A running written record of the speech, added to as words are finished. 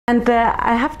And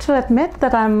I have to admit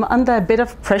that I'm under a bit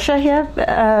of pressure here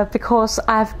because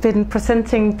I've been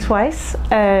presenting twice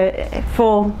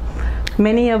for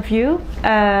many of you,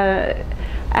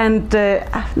 and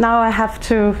now I have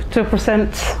to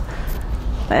present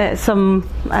some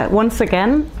once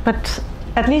again, but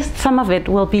at least some of it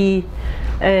will be,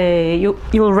 you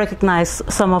will recognize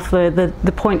some of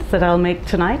the points that I'll make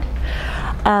tonight.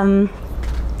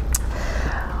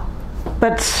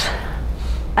 But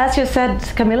as you said,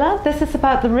 Camilla, this is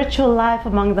about the ritual life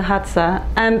among the Hadza,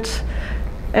 and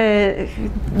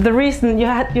the reason you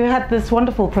had this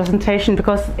wonderful presentation,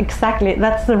 because exactly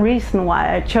that's the reason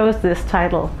why I chose this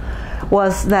title,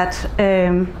 was that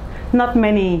not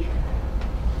many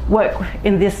work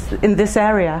in this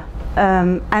area,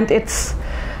 and it's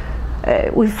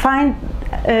we find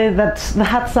that the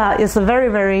Hadza is a very,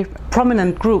 very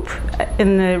prominent group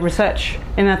in research,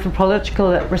 in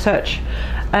anthropological research,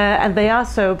 and they are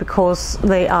so because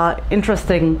they are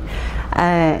interesting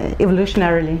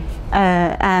evolutionarily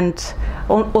and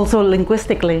also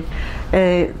linguistically.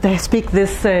 They speak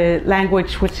this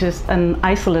language which is an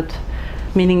isolate,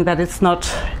 meaning that it's not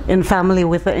in family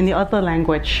with any other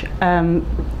language.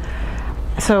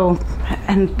 So,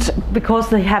 and because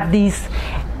they have these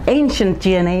ancient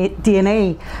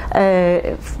DNA,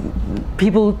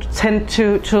 people tend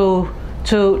to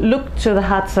look to the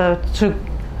Hadza to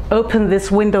open this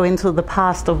window into the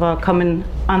past of our common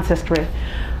ancestry,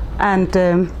 and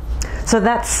so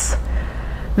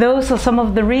those are some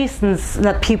of the reasons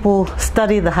that people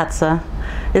study the Hadza,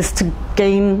 is to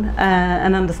gain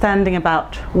an understanding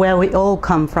about where we all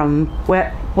come from,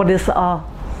 what is our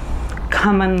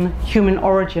common human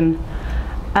origin.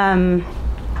 And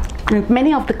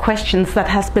many of the questions that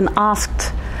has been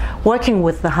asked working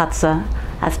with the Hadza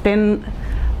has been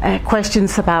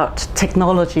questions about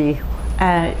technology.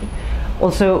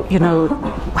 Also,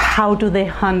 how do they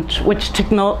hunt? Which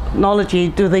technology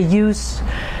do they use?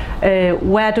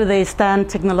 Where do they stand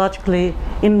technologically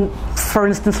in, for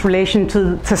instance, relation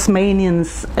to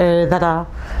Tasmanians that are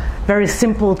very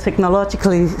simple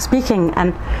technologically speaking?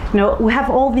 And we have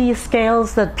all these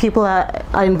scales that people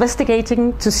are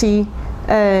investigating to see,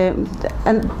 and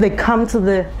they come to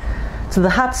the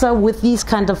Hadza with these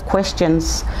kind of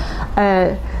questions.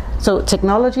 So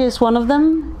technology is one of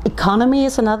them. Economy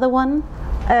is another one.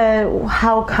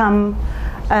 How come?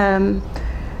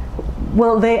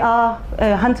 Well, they are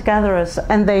hunter-gatherers,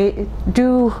 and they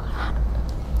do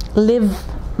live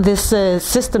this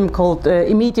system called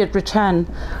immediate return,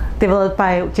 developed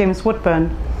by James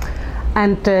Woodburn,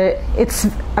 and it's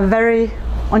a very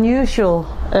unusual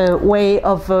way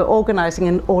of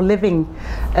organizing or living.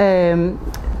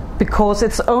 Because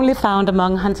it's only found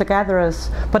among hunter-gatherers,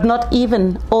 but not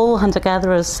even all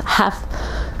hunter-gatherers have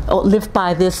or live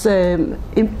by this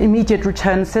immediate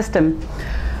return system.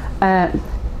 And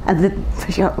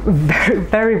very,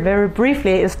 very, very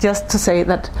briefly is just to say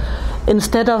that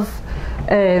instead of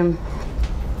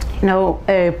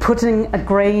putting a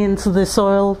grain into the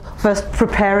soil, first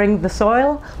preparing the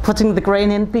soil, putting the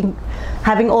grain in,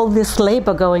 having all this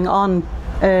labor going on,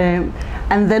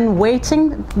 and then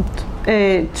waiting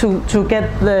to get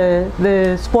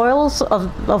the spoils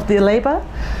of the labor.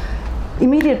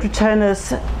 Immediate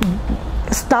returners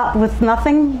start with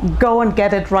nothing, go and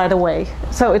get it right away.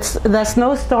 So there's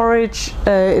no storage.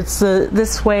 It's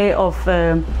this way of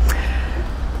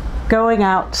going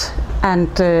out and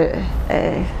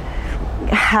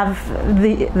have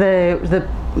the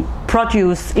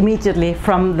produce immediately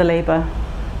from the labor.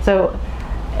 So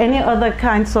any other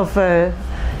kinds of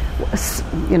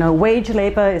wage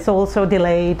labor is also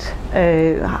delayed.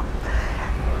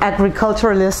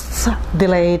 Agriculturalists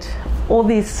delayed. All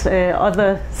these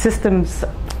other systems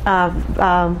are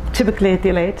typically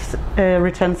delayed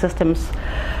return systems.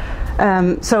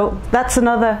 So that's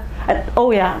another.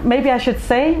 Oh yeah, maybe I should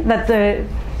say that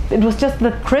it was just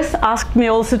that Chris asked me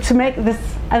also to make this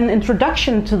an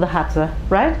introduction to the Hadza,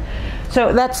 right?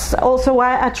 So that's also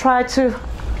why I try to.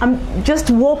 I'm just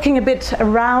walking a bit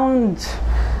around,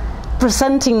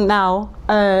 presenting now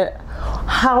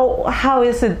how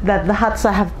is it that the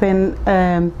Hadza have been,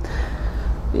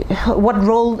 what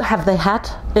role have they had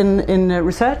in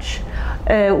research,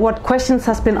 what questions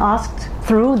has been asked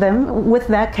through them with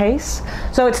their case.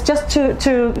 So it's just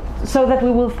to so that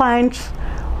we will find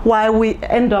why we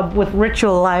end up with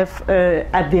ritual life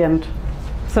at the end.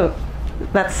 So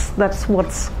that's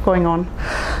what's going on.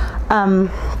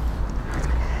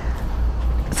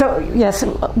 So yes,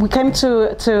 we came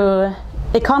to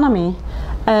economy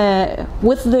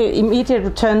with the immediate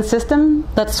return system.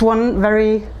 That's one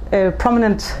very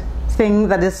prominent thing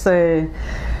that is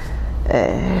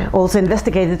also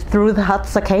investigated through the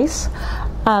Hadza case.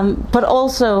 but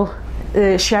also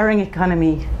sharing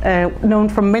economy, known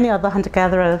from many other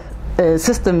hunter-gatherer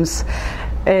systems,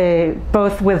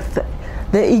 both with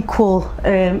the equal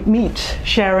meat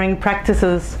sharing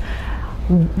practices.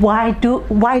 Why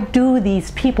do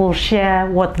these people share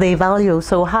what they value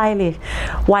so highly?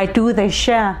 Why do they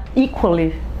share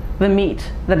equally the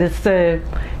meat that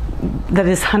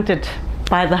is hunted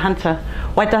by the hunter?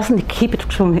 Why doesn't he keep it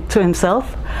to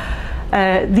himself?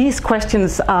 These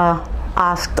questions are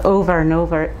asked over and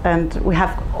over, and we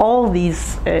have all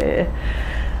these,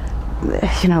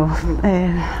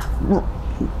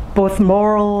 both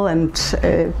moral and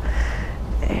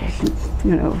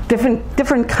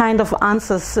different kind of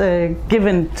answers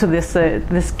given to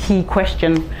this key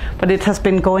question. But it has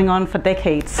been going on for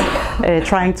decades,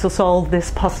 trying to solve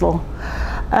this puzzle.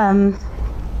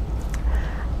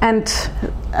 And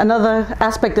another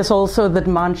aspect is also the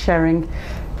demand sharing.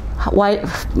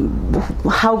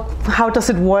 How does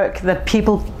it work that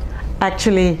people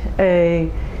actually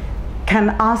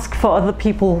can ask for other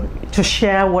people to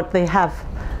share what they have?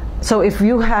 So if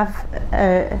you have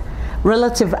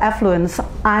relative affluence,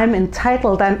 I'm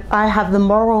entitled and I have the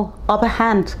moral upper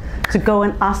hand to go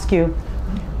and ask you,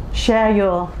 share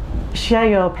your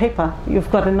paper. You've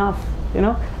got enough.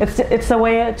 It's a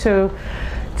way to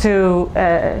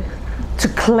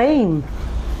claim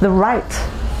the right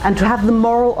and to have the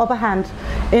moral upper hand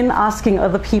in asking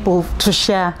other people to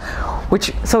share.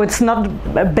 So it's not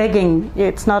begging.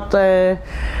 It's not.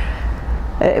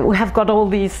 We have got all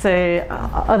these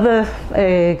other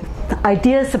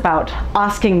ideas about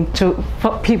asking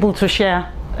for people to share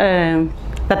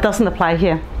that doesn't apply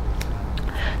here.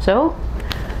 So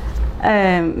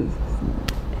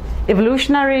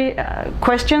evolutionary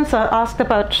questions are asked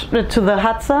about to the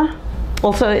Hadza,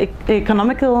 also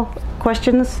economical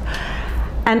questions,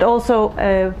 and also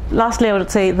lastly I would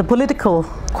say the political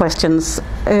questions,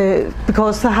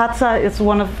 because the Hadza is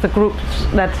one of the groups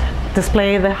that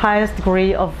display the highest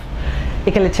degree of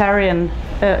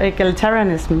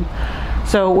egalitarianism.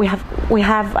 So we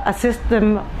have a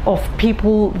system of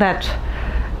people that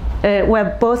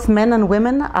where both men and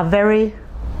women are very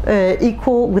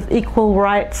equal, with equal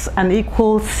rights and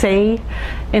equal say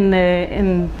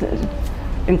in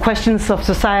questions of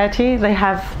society. They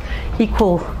have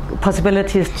equal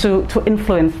possibilities to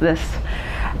influence this.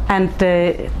 And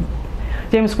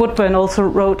James Woodburn also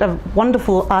wrote a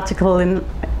wonderful article in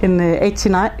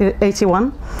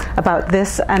 81 about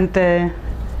this, and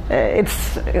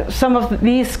it's some of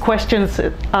these questions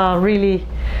are really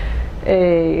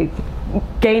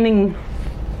gaining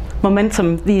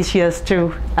momentum these years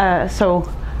too. So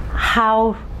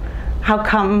how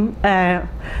come?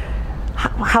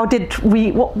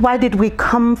 Why did we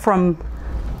come from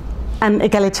an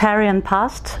egalitarian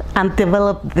past and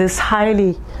develop this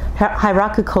highly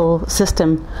hierarchical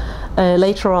system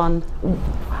later on?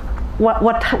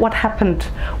 What happened?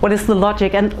 What is the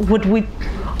logic? And would we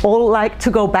all like to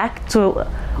go back to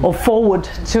or forward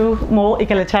to more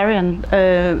egalitarian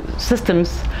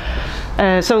systems?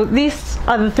 So these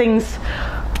are the things: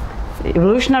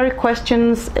 evolutionary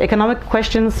questions, economic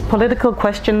questions, political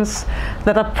questions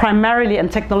that are primarily,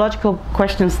 and technological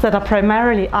questions that are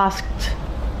primarily asked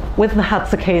with the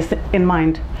Hadza case in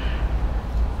mind.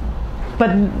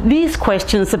 But these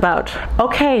questions about,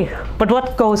 okay, but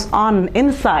what goes on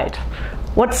inside?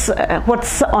 What's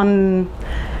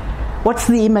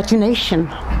the imagination?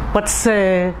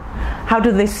 How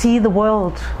do they see the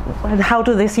world? How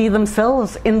do they see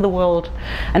themselves in the world?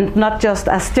 And not just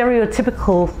as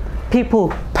stereotypical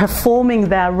people performing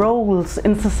their roles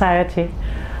in society.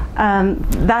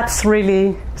 That's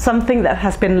really something that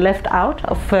has been left out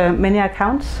of many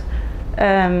accounts.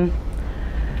 And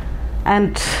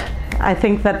I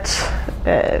think that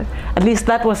at least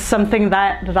that was something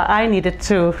that I needed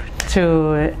to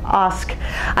ask.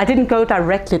 I didn't go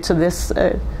directly to this.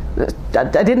 I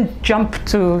didn't jump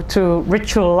to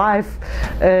ritual life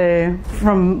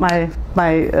from my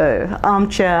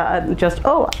armchair and just,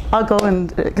 I'll go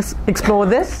and explore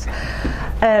this.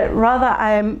 Rather,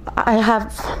 I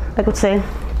could say,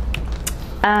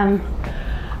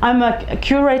 I'm a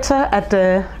curator at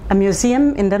a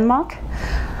museum in Denmark,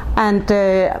 and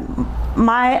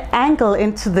my angle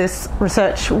into this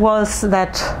research was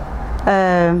that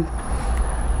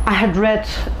I had read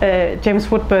James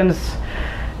Woodburn's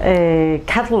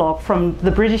catalogue from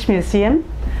the British Museum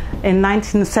in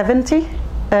 1970.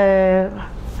 It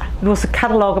was a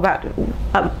catalogue about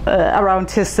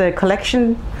around his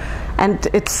collection, and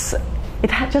it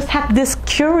just had this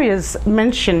curious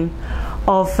mention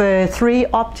of 3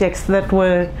 objects that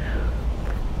were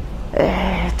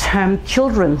termed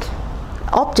children.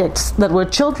 objects that were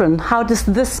children. How does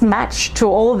this match to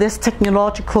all this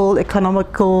technological,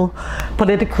 economical,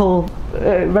 political,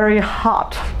 very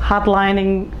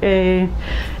hardlining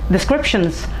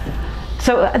descriptions?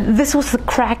 So this was the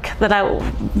crack that I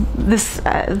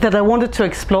wanted to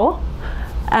explore,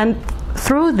 and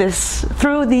through these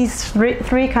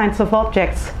three kinds of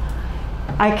objects,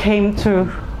 I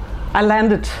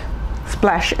landed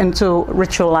splash into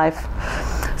ritual life.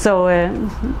 So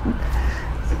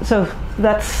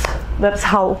that's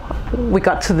how we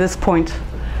got to this point.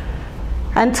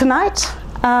 And tonight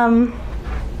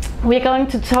we're going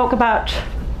to talk about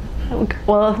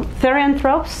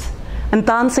therianthropes and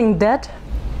dancing dead,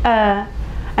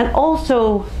 and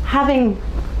also having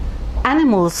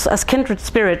animals as kindred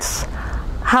spirits.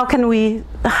 How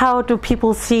do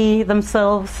people see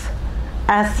themselves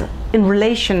as in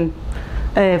relation,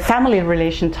 family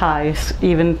relation ties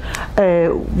even,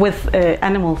 with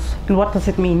animals, and what does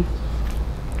it mean?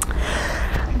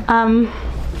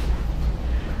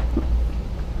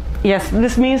 Yes,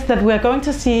 this means that we're going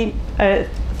to see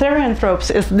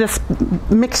therianthropes is this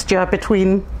mixture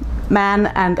between man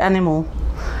and animal.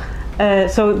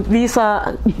 So these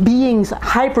are beings,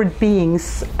 hybrid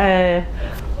beings, that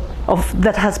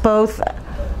has both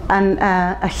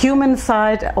a human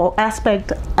side or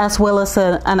aspect as well as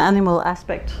an animal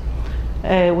aspect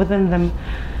within them.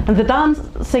 And the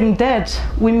dancing dead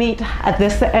we meet at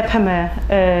this Epame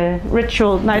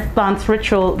ritual, night dance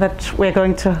ritual, that we're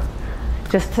going to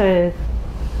just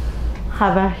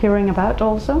have a hearing about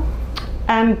also.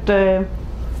 And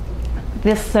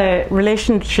this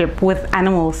relationship with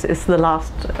animals is the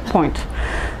last point.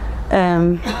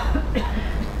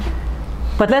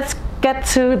 But let's get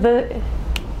to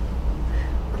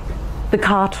the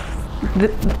card.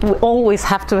 We always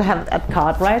have to have that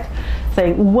card, right?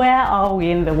 Saying, where are we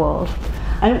in the world?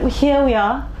 And here we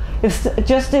are. It's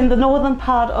just in the northern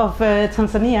part of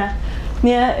Tanzania,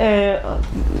 near,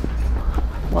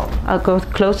 I'll go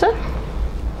closer.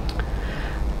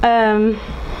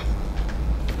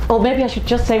 Or maybe I should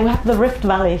just say we have the Rift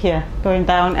Valley here going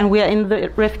down, and we are in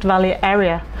the Rift Valley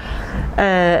area.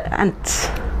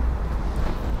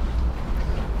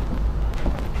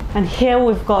 And here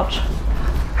we've got,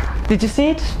 did you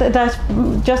see it? Did I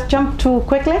just jump too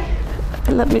quickly?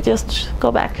 Let me just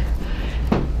go back.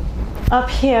 Up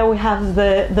here we have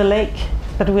the lake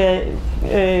that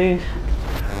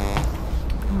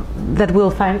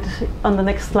we'll find on the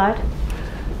next slide.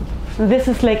 This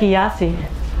is Lake Eyasi.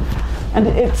 And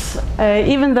it's,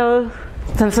 even though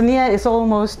Tanzania is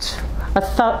almost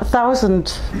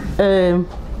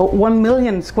 1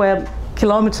 million square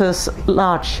kilometers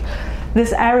large,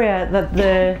 this area that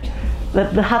the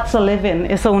Hadza live in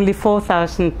is only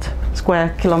 4,000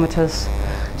 square kilometers.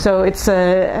 So it's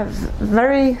a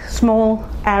very small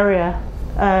area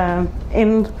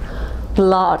in the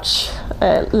large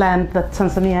land that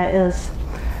Tanzania is.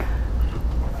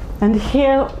 And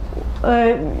here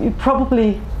you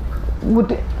probably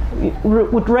would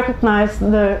recognize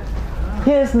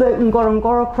here's the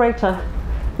Ngorongoro crater.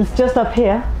 It's just up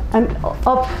here, and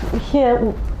up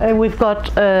here we've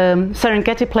got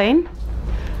Serengeti Plain.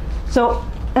 So,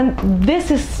 and this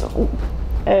is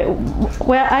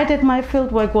where I did my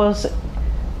fieldwork, was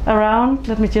around.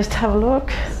 Let me just have a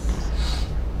look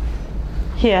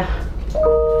here,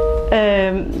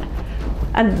 and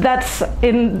that's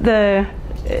in the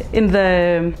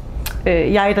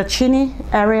Yaidachini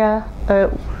area,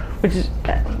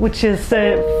 which is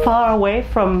far away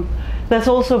from. There's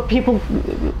also people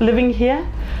living here,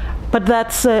 but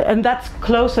that's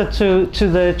closer to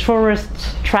the tourist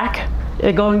track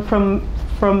going from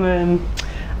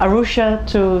Arusha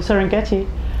to Serengeti,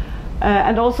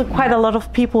 and also quite a lot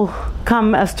of people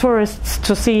come as tourists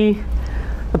to see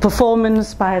the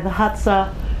performance by the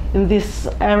Hadza in this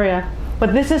area.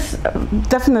 But this is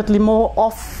definitely more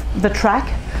off the track.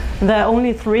 There are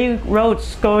only 3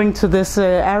 roads going to this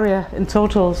area in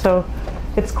total, so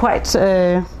it's quite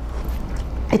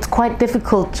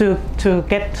difficult to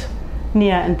get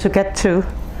near and to get to.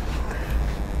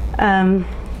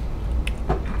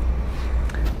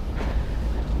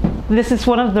 This is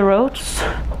one of the roads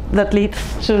that leads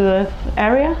to the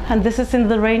area, and this is in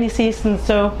the rainy season.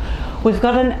 So we've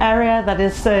got an area that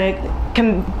is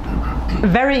can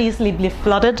very easily be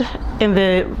flooded in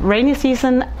the rainy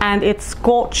season, and it's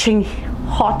scorching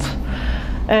hot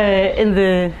in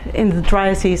the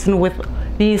dry season, with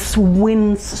these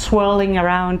winds swirling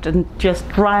around and just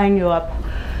drying you up.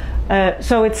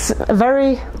 So it's a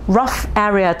very rough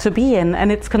area to be in,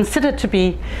 and it's considered to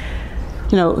be,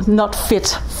 not fit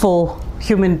for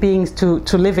human beings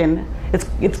to live in.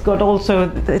 it's got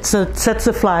also, it's a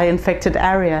tsetse fly infected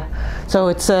area, so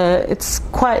it's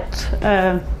quite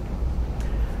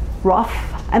rough,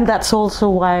 and that's also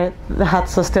why the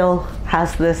Hadza still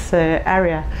has this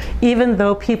area, even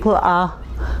though people are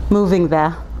moving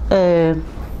there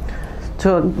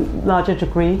to a larger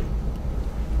degree.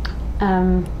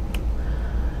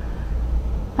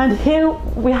 And here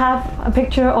we have a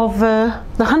picture of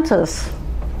the hunters.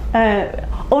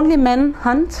 Only men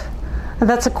hunt, and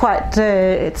that's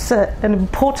an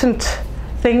important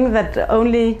thing,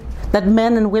 that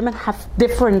men and women have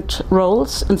different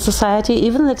roles in society,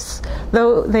 even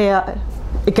though they are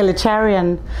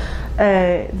egalitarian.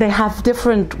 They have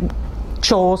different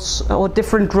chores or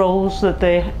different roles that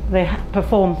they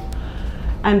perform,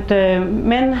 and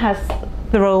men has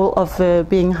the role of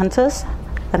being hunters,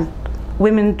 and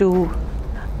women do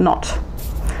not.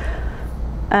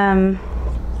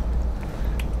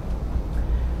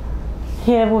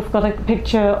 Here we've got a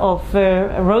picture of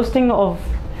a roasting of,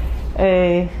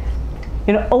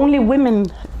 only women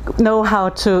know how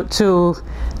to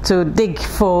dig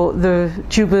for the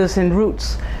tubers and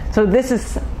roots. So this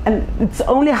is, and it's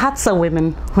only Hadza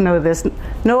women who know this.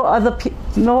 No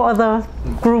other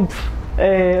group,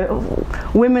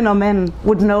 women or men,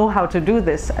 would know how to do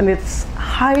this, and it's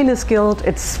highly skilled.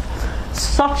 It's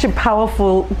such a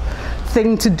powerful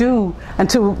thing to do and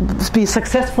to be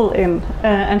successful in.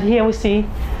 And here we see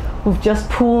we've just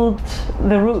pulled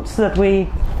the roots that we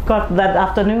got that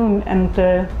afternoon and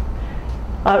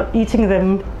are eating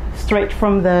them straight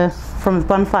from the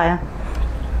bonfire.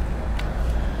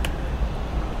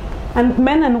 And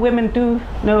men and women do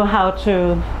know how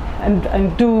to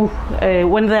and do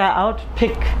when they're out,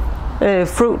 pick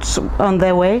fruits on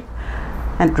their way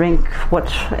and drink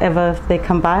whatever they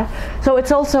come by. So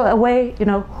it's also a way,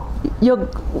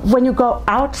 when you go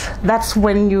out, that's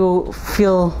when you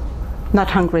feel not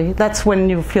hungry. That's when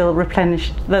you feel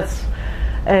replenished. That's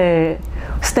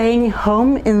staying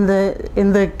home in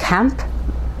the camp.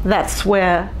 That's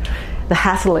where the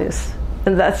hassle is,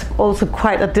 and that's also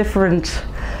quite a different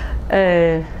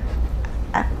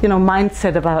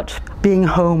mindset about being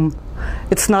home.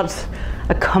 It's not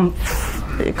a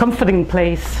comforting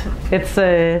place. It's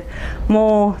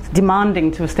more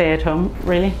demanding to stay at home,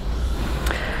 really.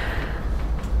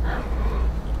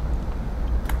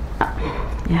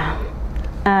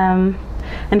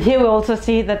 And here we also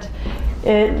see that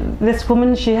this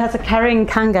woman, she has a carrying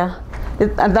kanga,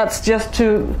 and that's just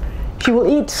she will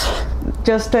eat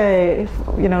just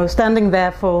standing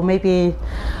there for maybe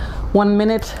 1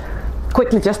 minute,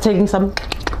 quickly just taking some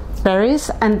berries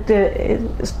and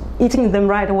eating them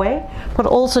right away, but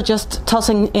also just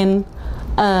tossing in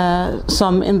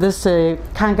some in this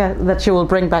kanga that she will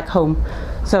bring back home.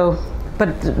 So,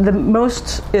 but the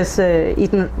most is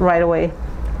eaten right away,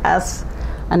 as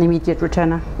an immediate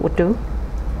returner would do.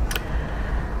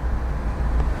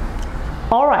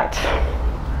 All right.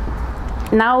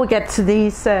 Now we get to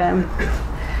these to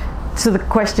the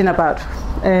question about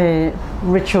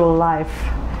ritual life,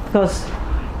 because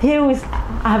here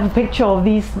I have a picture of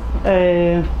these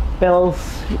bells.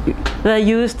 They're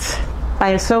used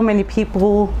by so many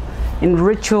people in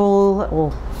ritual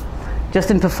or just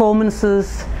in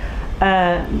performances.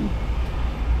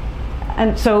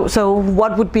 And so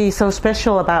what would be so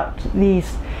special about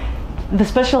these? The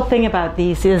special thing about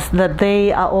these is that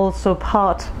they are also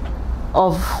part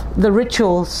of the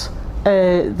rituals.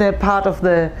 They're part of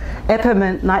the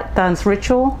Eppermint night dance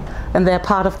ritual, and they're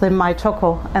part of the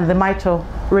Maitoko and the Maito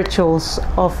rituals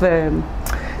of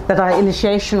that are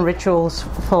initiation rituals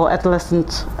for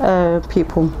adolescent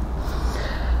people.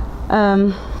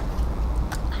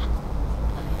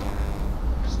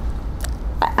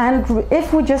 And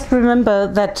if we just remember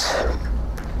that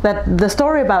the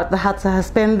story about the Hadza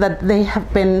has been that they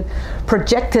have been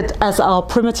projected as our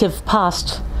primitive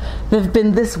past. They've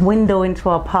been this window into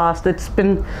our past. It's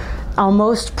been our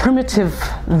most primitive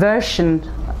version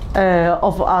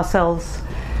of ourselves.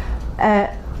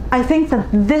 I think that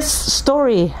this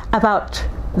story about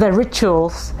the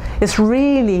rituals is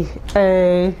really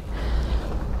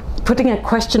putting a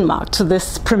question mark to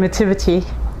this primitivity.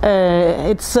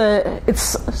 It's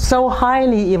so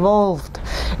highly evolved.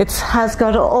 It has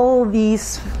got all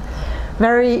these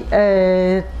very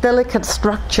delicate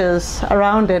structures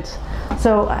around it.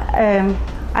 So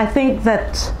I think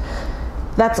that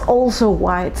that's also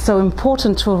why it's so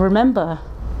important to remember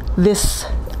this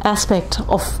aspect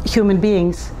of human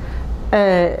beings,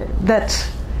 that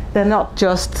they're not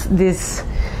just these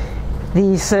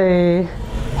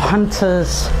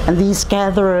hunters and these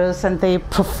gatherers, and they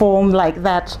perform like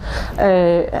that,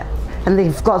 and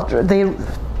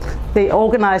they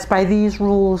organize by these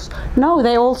rules. No,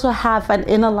 they also have an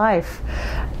inner life.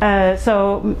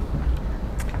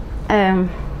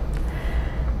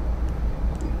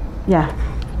 Yeah,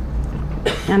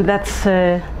 and that's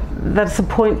a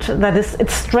point that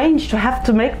it's strange to have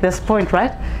to make this point,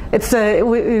 right? It's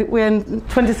we're in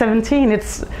 2017.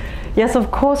 It's yes, of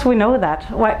course we know that.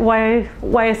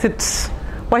 Why is it?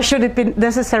 Why should it be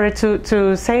necessary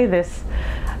to say this?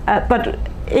 But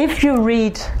if you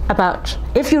read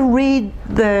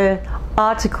the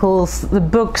articles, the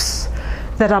books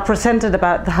that are presented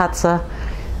about the Hadza,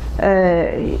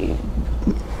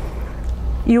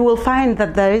 you will find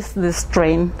that there is this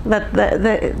strain, that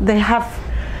they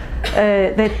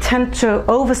tend to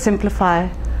oversimplify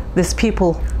these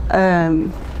people,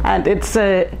 and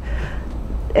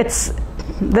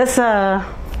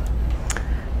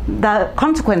the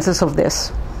consequences of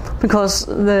this, because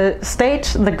the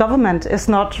state, the government, is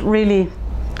not really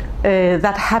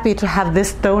that happy to have this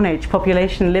Stone Age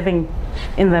population living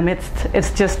in their midst.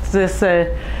 It's just this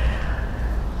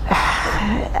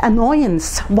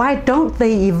annoyance. Why don't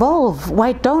they evolve?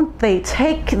 Why don't they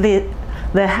take the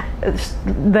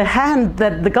hand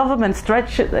that the government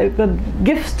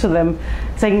gives to them,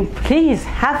 saying, please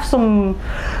have some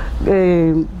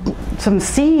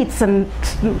seeds and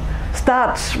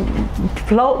start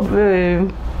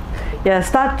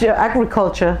your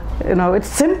agriculture. You know, it's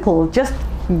simple. Just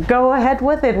go ahead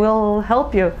with it. We'll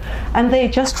help you. And they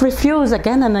just refuse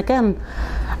again and again.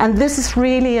 And this is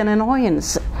really an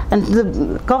annoyance. And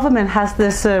the government has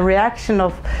this reaction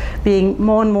of being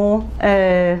more and more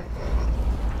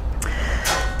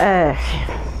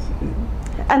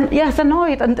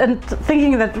annoyed and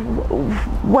thinking that,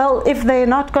 well, if they're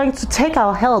not going to take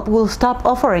our help, we'll stop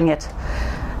offering it.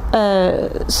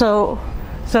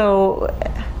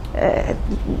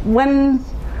 When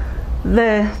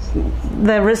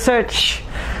the research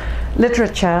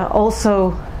literature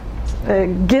also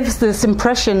gives this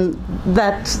impression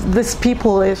that this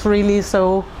people is really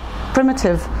so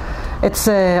primitive, it's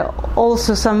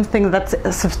also something that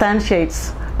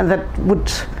substantiates and that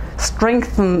would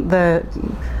strengthen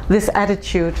this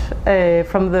attitude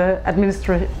from the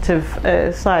administrative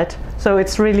side. So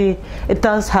it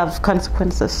does have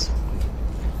consequences.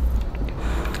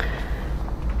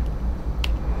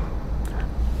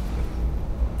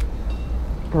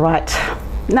 Right.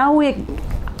 Now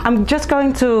I'm just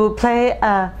going to play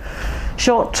a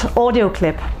short audio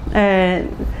clip.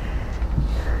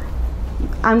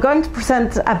 I'm going to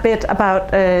present a bit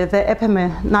about the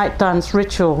Epime night dance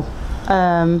ritual.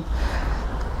 I'm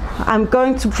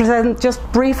going to present just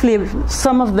briefly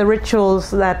some of the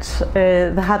rituals that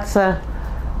the Hadza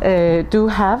do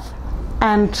have.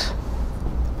 And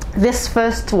this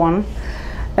first one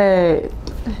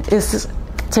is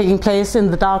taking place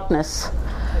in the darkness.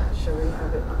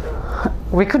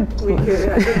 We could. I think we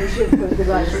should put the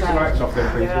lights out. The lights off then,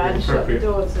 please. Yeah, and shut the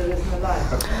door so there's no light.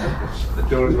 The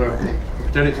door as well.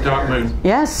 Then it's dark moon.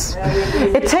 Yes.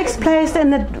 It takes place in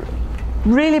the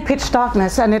really pitch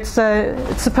darkness, and it's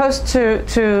supposed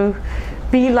to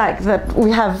be like that.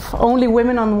 We have only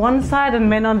women on one side and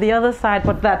men on the other side,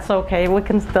 but that's okay. We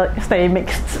can stay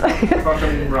mixed.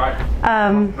 Right.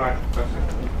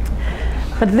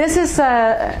 But this is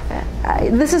a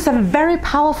very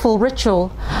powerful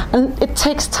ritual, and it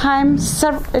takes time.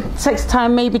 It takes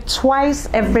time, maybe twice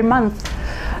every month.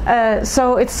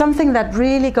 So it's something that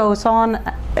really goes on.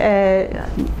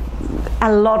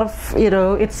 A lot of,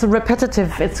 it's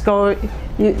repetitive.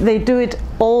 They do it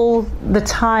all the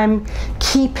time,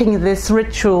 keeping this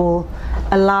ritual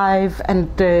alive and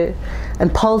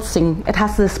pulsing. It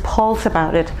has this pulse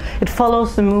about it. It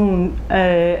follows the moon,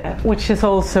 which is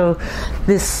also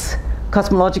this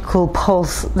cosmological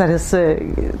pulse that is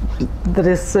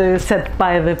set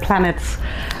by the planets.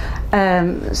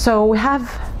 So we have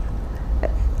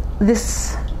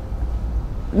this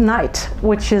night,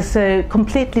 which is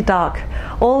completely dark.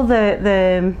 All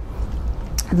the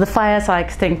fires are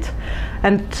extinct,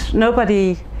 and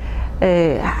nobody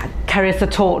carries a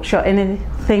torch or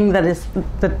anything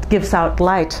that gives out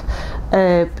light.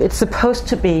 It's supposed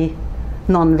to be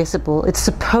non-visible. It's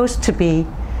supposed to be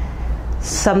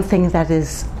something where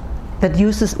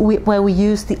we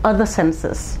use the other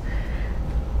senses.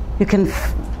 You can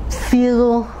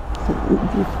feel.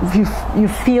 You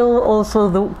feel also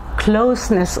the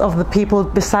closeness of the people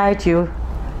beside you.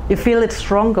 You feel it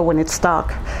stronger when it's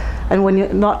dark, and when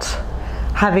you're not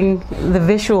having the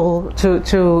visual to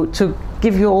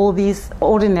give you all these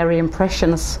ordinary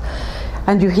impressions,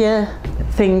 and you hear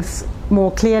things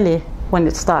more clearly when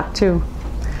it's dark too.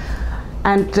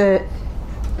 And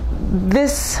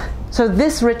this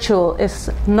ritual is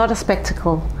not a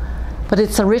spectacle, but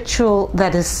it's a ritual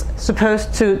that is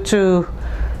supposed to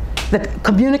that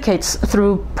communicates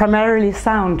through primarily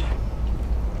sound.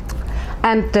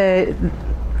 And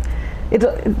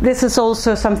this is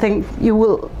also something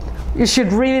you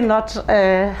should really not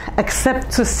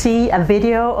accept to see a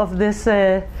video of this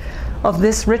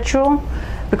ritual,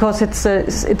 because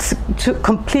it's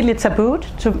completely tabooed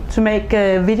to make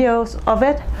videos of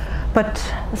it. But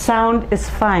sound is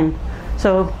fine,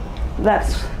 so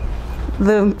that's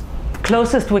the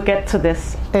closest we get to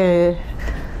this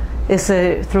is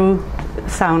through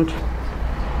sound.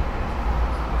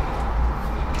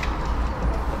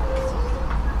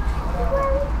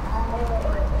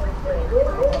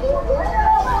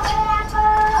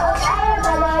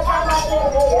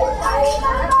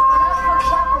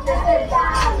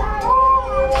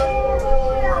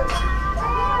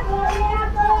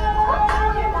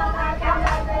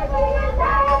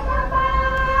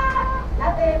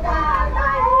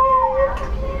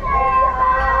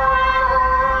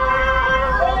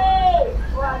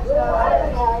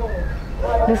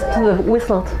 Listen to the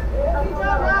whistle.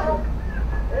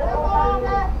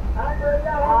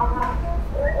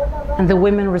 And the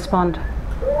women respond.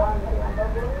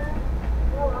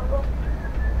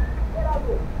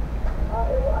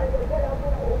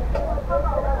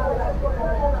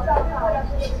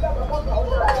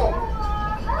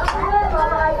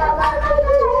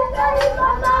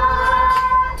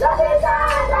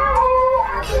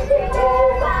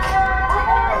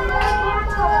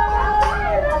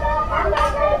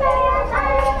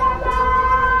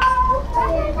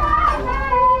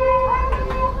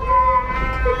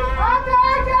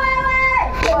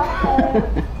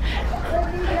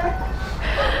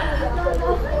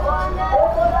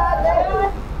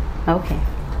 Okay.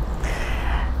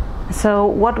 So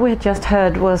what we had just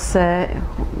heard was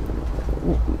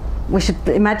we should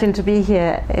imagine to be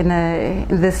here in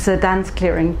this dance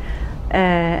clearing,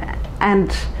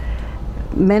 and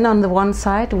men on the one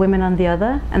side, women on the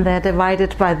other, and they're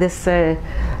divided by this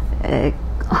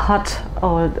hut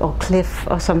or cliff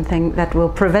or something that will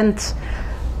prevent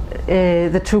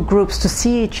the two groups to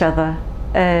see each other,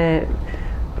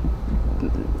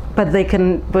 but they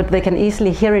can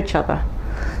easily hear each other.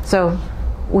 So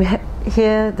we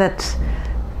hear that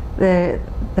the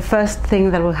first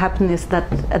thing that will happen is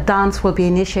that a dance will be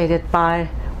initiated by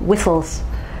whistles.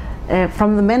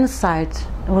 From the men's side,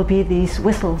 there will be these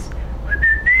whistles,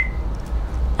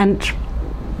 and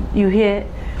you hear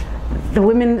the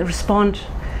women respond,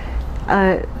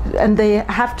 and they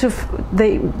have to.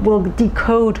 They will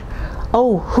decode,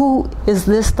 oh, who is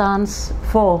this dance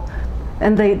for?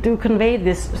 And they do convey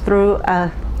this through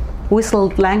a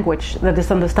whistled language that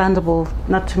is understandable,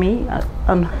 not to me,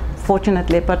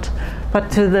 unfortunately, but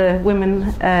to the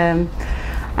women. And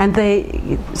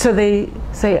they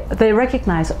say they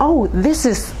recognize, oh, this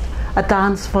is a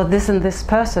dance for this and this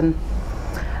person.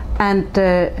 And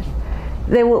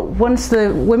they will, once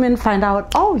the women find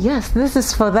out, oh yes, this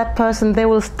is for that person, they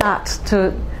will start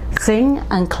to sing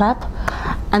and clap.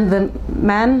 And the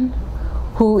man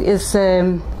who is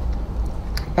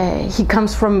he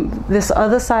comes from this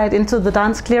other side into the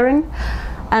dance clearing,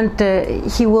 and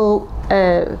he will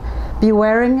be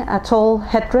wearing a tall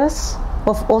headdress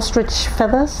of ostrich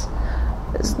feathers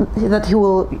that he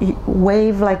will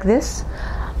wave like this,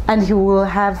 and he will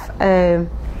have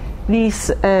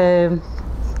these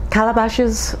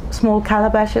calabashes, small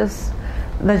calabashes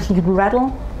that he can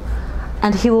rattle,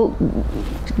 and he will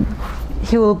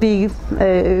be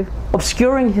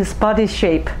obscuring his body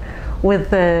shape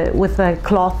with a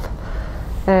cloth,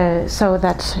 so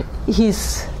that he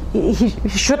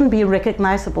shouldn't be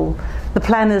recognizable. The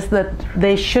plan is that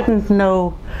they shouldn't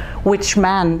know which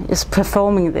man is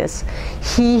performing this.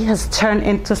 He has turned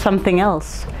into something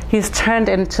else. He's turned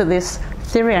into this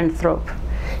therianthrope.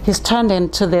 He's turned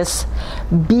into this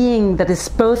being that is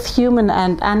both human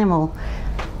and animal.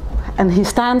 And he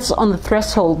stands on the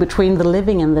threshold between the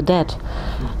living and the dead,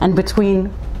 and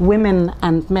between women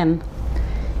and men.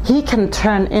 He can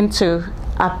turn into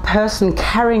a person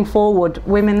carrying forward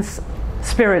women's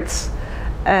spirits.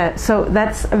 So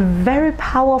that's a very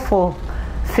powerful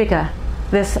figure,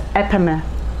 this epime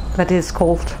that is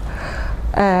called.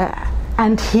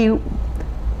 And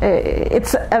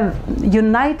it's a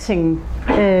uniting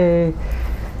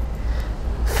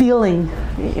feeling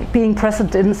being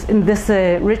present in this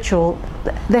ritual.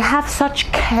 They have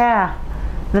such care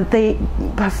that they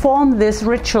perform this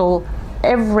ritual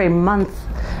every month,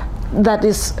 that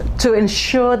is to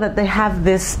ensure that they have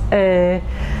this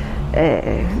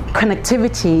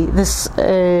connectivity, this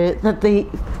that they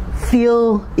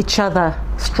feel each other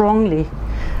strongly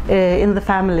in the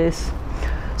families.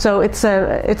 So it's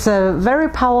a very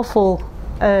powerful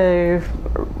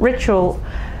ritual,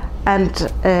 and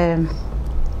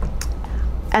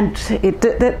it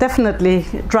definitely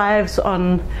drives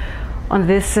on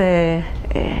this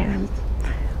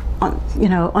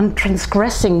on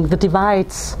transgressing the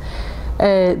divides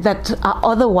that are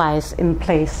otherwise in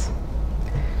place.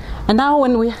 And now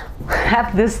when we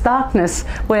have this darkness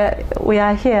where we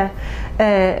are here,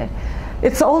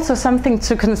 it's also something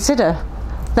to consider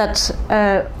that,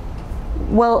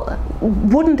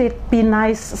 wouldn't it be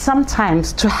nice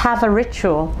sometimes to have a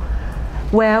ritual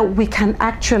where we can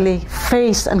actually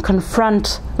face and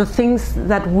confront the things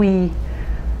that we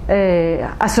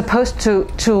are supposed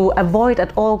to avoid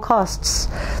at all costs,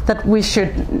 that we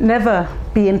should never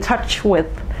be in touch with.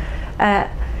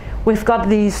 We've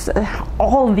got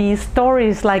all these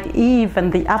stories like Eve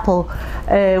and the apple.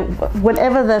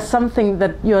 Whenever there's something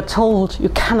that you're told you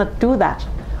cannot do that,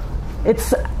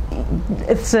 it's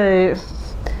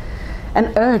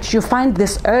an urge. You find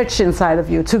this urge inside of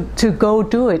you to go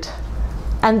do it,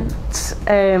 and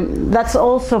that's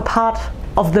also part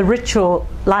of the ritual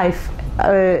life.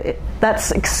 That's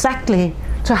exactly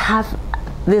to have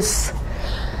this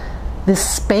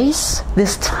space,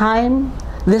 this time,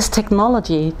 this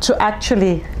technology to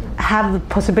actually have the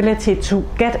possibility to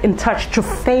get in touch, to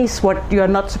face what you're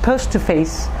not supposed to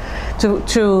face,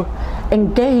 to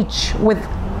engage with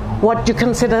what you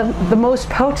consider the most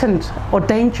potent or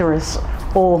dangerous,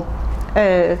 or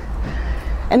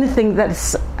anything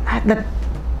that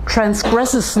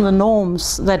transgresses the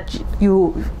norms that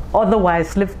you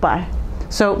otherwise live by.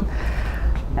 So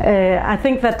I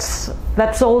think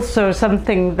that's also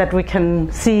something that we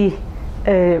can see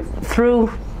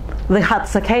through the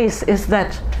Hadza case, is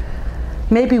that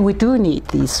maybe we do need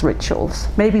these rituals.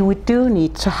 Maybe we do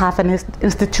need to have an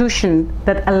institution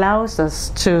that allows us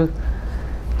to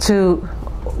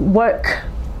work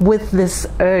with this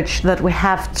urge that we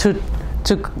have to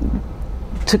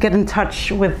get in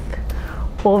touch with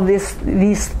all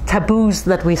these taboos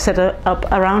that we set up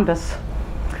around us.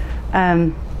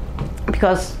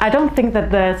 Because I don't think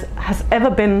that there has ever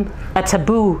been a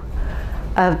taboo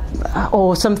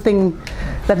or something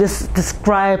that is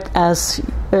described as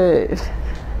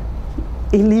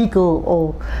illegal,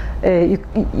 or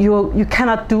you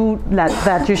cannot do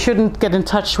that, you shouldn't get in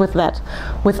touch with that,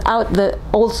 without the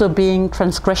also being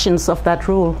transgressions of that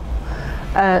rule.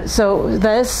 So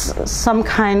there's some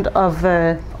kind of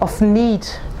need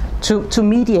to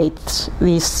mediate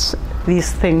these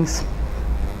things.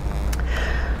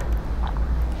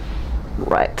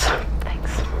 Right.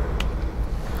 Thanks.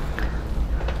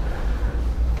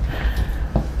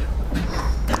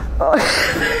 Oh.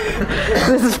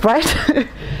 This is bright.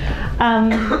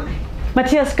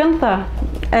 Matthias Günther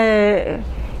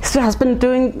has been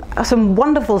doing some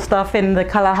wonderful stuff in the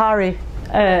Kalahari,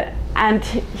 and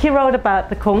he wrote about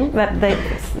the Kung, that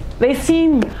they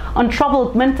seem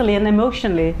untroubled mentally and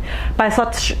emotionally by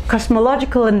such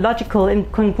cosmological and logical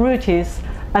incongruities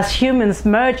as humans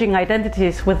merging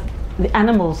identities with the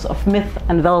animals of myth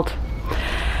and Welt.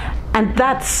 And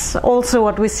that's also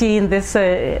what we see in this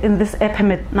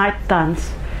Ephemet night dance.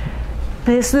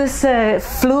 There's this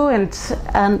fluent,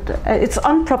 and it's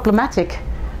unproblematic.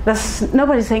 There's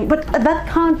nobody saying, but that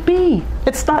can't be.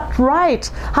 It's not right.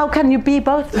 How can you be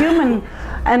both human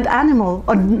and animal,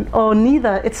 or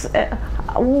neither? It's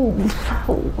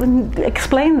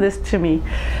explain this to me.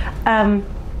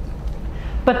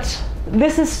 But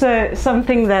this is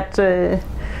something that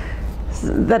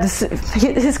is.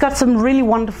 He's got some really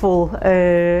wonderful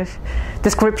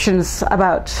descriptions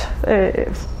about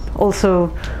also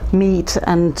meat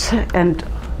and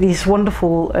these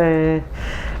wonderful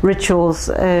rituals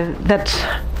that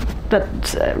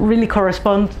really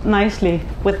correspond nicely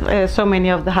with so many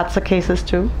of the Hadza cases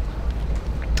too.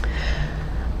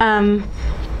 And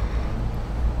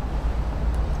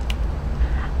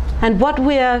what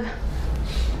we are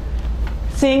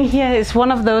seeing here is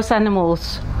one of those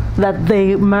animals that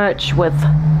they merge with.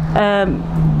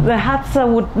 The Hadza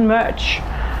would merge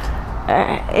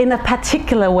in a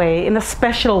particular way, in a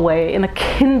special way, in a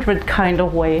kindred kind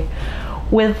of way,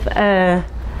 with the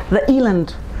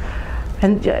eland.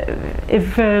 And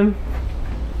if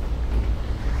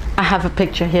I have a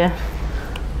picture here,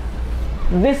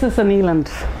 this is an eland.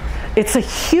 It's a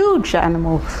huge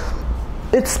animal.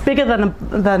 It's bigger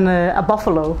than a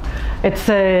buffalo. It's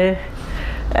it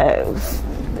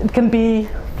can be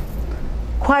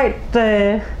quite.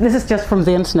 This is just from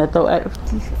the internet, though.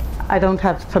 I don't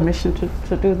have permission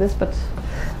to do this, but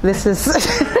this is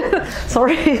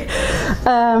sorry.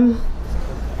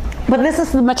 but this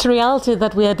is the materiality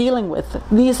that we are dealing with.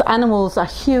 These animals are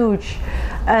huge,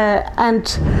 and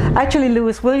actually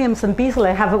Lewis Williams and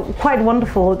Beasley have a quite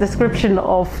wonderful description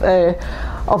of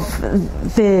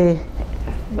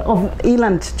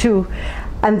eland too,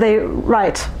 and they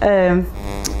write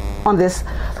on this.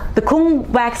 The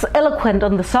Kung wax eloquent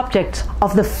on the subject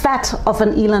of the fat of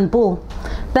an eland bull.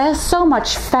 There is so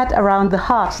much fat around the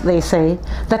heart, they say,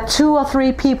 that 2 or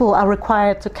 3 people are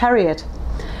required to carry it.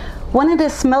 When it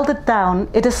is melted down,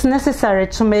 it is necessary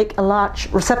to make a large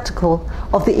receptacle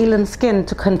of the eland skin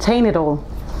to contain it all.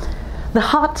 The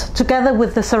heart, together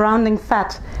with the surrounding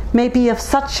fat, may be of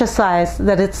such a size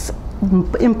that it's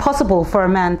impossible for a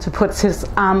man to put his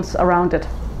arms around it.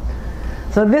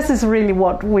 So this is really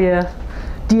what we're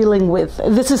dealing with.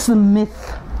 This is the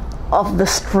myth of the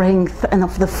strength and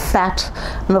of the fat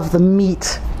and of the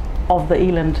meat of the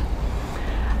eland.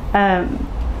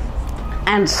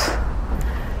 And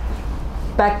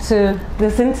back to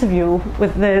this interview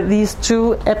with these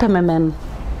 2 Epime men.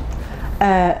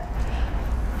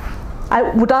 I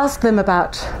would ask them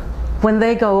about when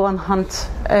they go on hunt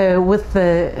with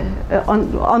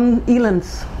on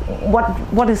elands,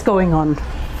 what is going on.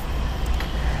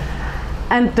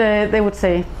 And they would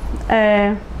say,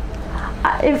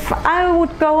 if I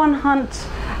would go on hunt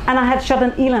and I had shot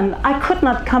an eland, I could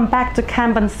not come back to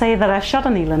camp and say that I shot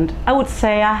an eland. I would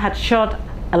say I had shot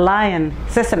a lion,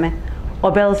 sesame,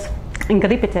 or bells,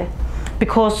 ingripite,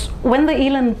 because when the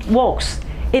eland walks,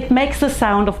 it makes the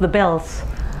sound of the bells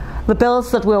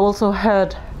that we also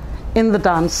heard in the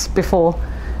dance before.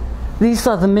 These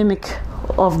are the mimic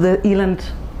of the eland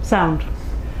sound.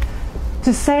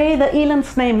 To say the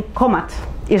eland's name Komat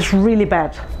is really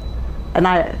bad, and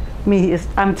I'm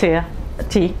Thea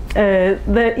T.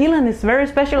 The eland is very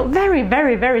special, very,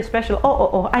 very, very special.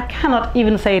 I cannot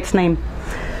even say its name.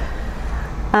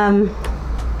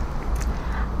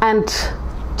 And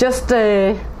just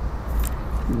I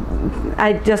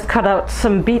just cut out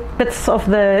some bits of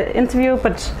the interview,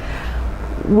 but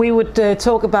we would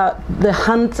talk about the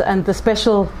hunt and the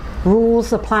special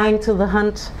rules applying to the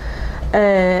hunt,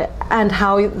 and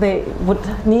how they would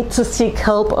need to seek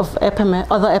help of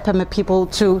other Epime people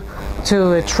to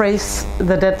trace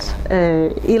the dead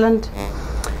eland.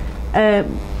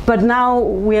 But now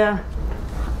we're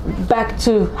back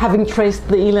to having traced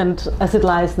the eland as it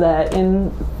lies there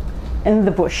in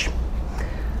the bush.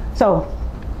 So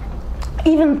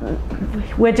even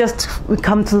we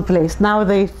come to the place. Now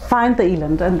they find the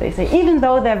eland and they say, even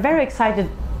though they're very excited,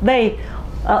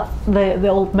 the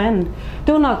old men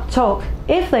do not talk.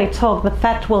 If they talk, the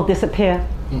fat will disappear.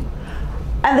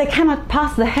 And they cannot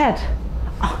pass the head.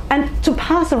 And to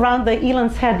pass around the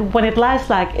eland's head when it lies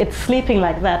like it's sleeping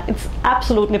like that, it's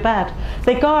absolutely bad.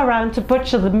 They go around to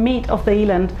butcher the meat of the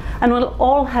eland, and when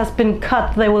all has been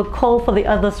cut, they will call for the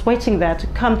others waiting there to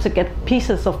come to get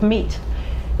pieces of meat.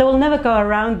 They will never go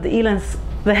around the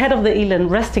head of the eland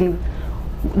resting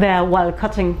there while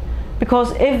cutting,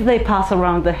 because if they pass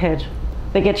around the head,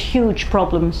 they get huge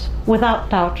problems,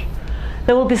 without doubt.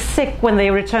 They will be sick when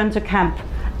they return to camp,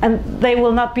 and they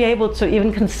will not be able to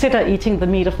even consider eating the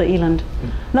meat of the eland.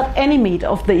 Not any meat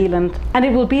of the eland. And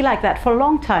it will be like that for a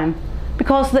long time,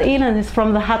 because the eland is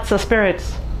from the Hadza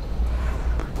spirits.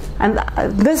 And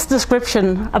this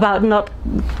description about not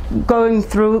going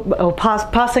through or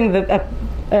passing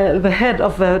the head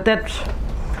of a dead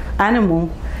animal,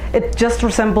 it just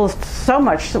resembles so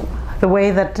much the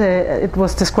way that it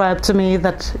was described to me,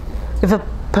 that if a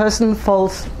person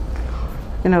falls,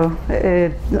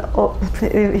 if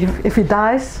he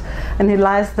dies and he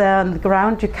lies there on the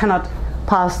ground, you cannot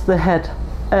pass the head.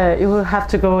 You will have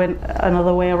to go in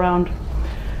another way around.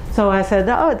 So I said,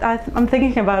 I'm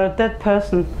thinking about a dead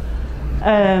person.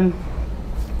 And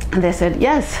they said,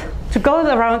 yes, to go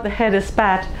around the head is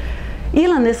bad.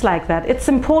 Eland is like that. It's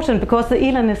important because the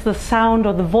eland is the sound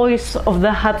or the voice of the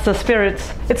Hadza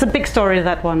spirits. It's a big story,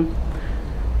 that one.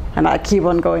 And I keep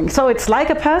on going. So it's like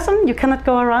a person? You cannot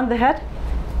go around the head?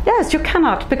 Yes, you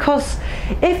cannot, because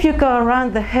if you go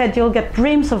around the head, you'll get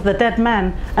dreams of the dead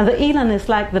man, and the eland is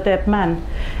like the dead man.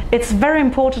 It's very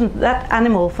important, that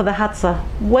animal, for the Hadza.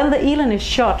 When the eland is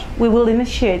shot, we will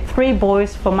initiate 3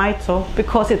 boys for Maito,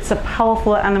 because it's a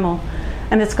powerful animal,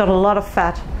 and it's got a lot of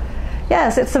fat.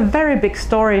 Yes, it's a very big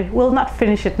story. We'll not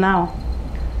finish it now.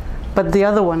 But the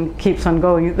other one keeps on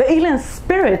going. The eland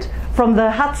spirit from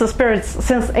the Hadza spirits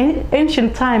since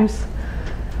ancient times.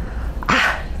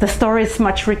 The story is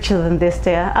much richer than this,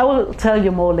 dear. I will tell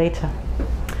you more later.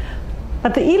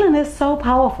 But the eland is so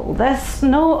powerful. There's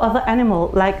no other animal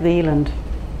like the eland.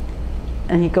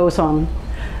 And he goes on.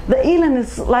 The eland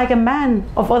is like a man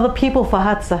of other people for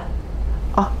Hadza.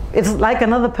 oh, it's like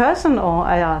another person, or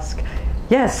I ask,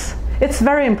 yes, it's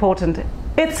very important.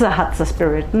 It's a Hadza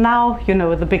spirit. Now you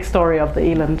know the big story of the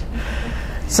eland.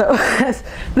 So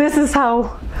this is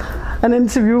how an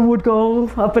interview would go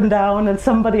up and down, and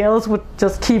somebody else would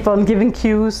just keep on giving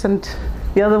cues, and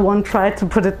the other one tried to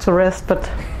put it to rest, but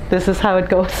this is how it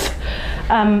goes.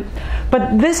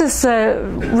 But this is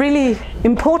really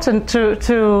important to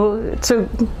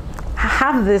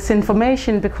have this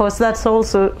information, because that's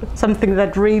also something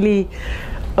that really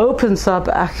opens up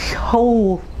a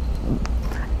whole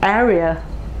area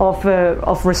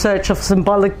of research, of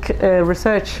symbolic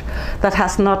research that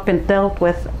has not been dealt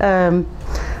with, and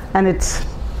it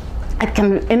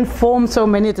can inform so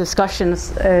many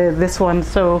discussions. This one,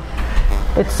 so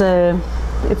it's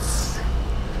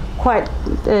quite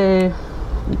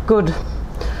good.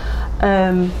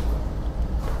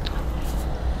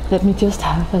 Let me just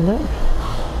have a look.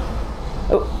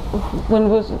 Oh, when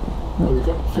was it? Well, we've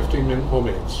got 15 more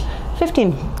minutes.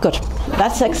 15, good.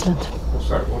 That's excellent. Oh,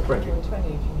 sorry, or 20. 20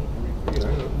 if you need. You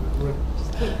know,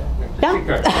 Just keep going. Yeah. Keep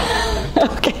going.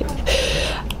 Okay.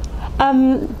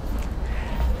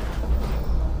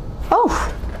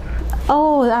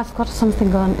 Oh, I've got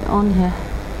something going on here.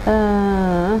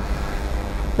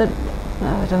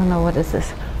 I don't know, what is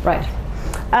this? Right.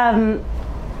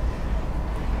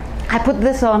 I put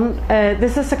this on.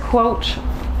 This is a quote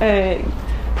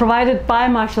provided by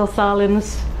Marshall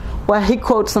Salins, where he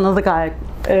quotes another guy.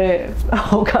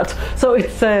 Oh God! So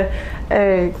it's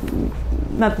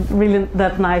not really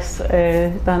that nice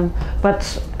done,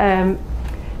 but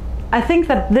I think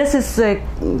that this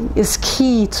is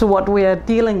key to what we are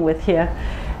dealing with here.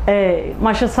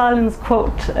 Marshall Salins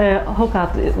quote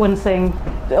Hogarth when saying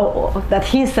that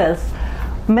he says,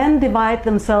 "Men divide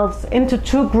themselves into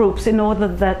two groups in order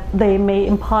that they may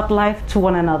impart life to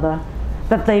one another,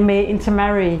 that they may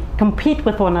intermarry, compete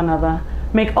with one another,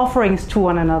 make offerings to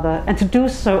one another, and to do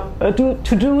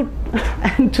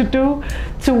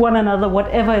to one another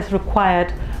whatever is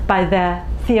required by their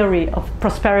theory of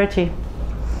prosperity."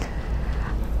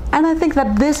 And I think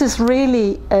that this is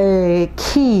really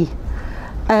key,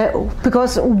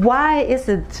 because why is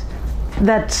it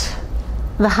that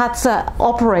the Hadza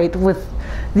operate with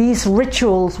these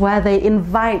rituals where they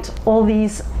invite all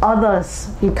these others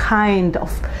in kind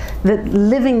of the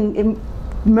living,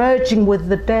 merging with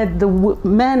the dead, the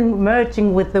men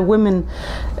merging with the women,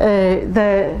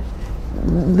 the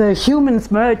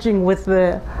humans merging with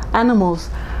the animals?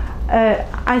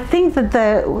 I think that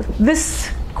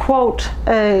this quote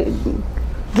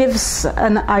gives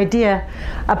an idea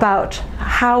about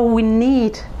how we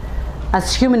need,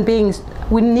 as human beings,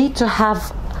 we need to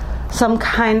have some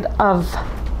kind of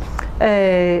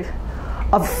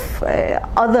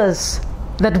others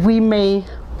that we may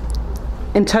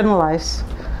internalize.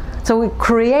 So we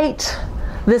create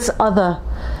this other.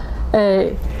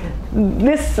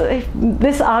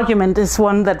 This argument is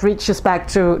one that reaches back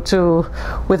to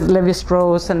with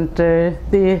Lévi-Strauss and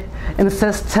the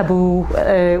incest taboo.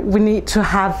 We need to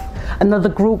have another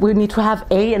group. We need to have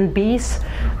A and Bs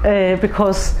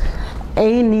because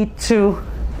A need to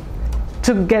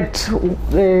get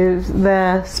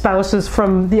their spouses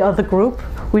from the other group.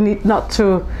 We need not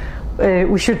to.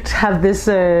 We should have this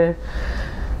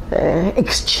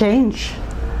exchange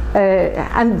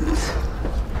and.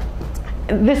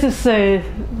 This is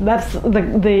that's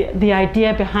the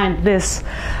idea behind this,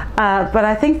 but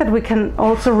I think that we can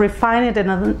also refine it in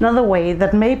another way,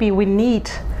 that maybe we need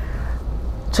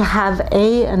to have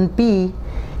A and B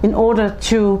in order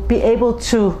to be able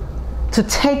to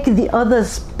take the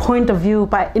other's point of view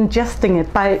by ingesting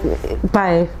it,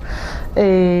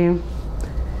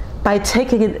 by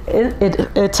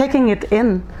taking it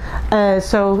in,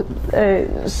 so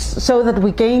that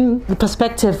we gain the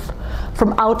perspective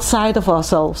from outside of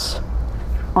ourselves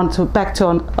back to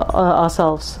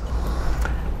ourselves.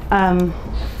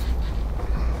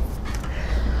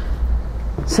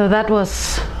 So that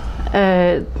was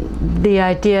the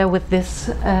idea with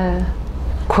this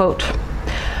quote.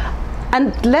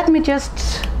 And let me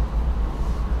just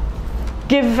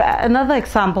give another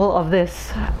example of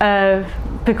this,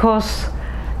 because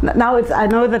now I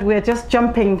know that we're just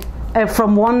jumping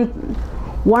from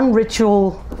one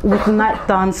ritual with the night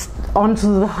dance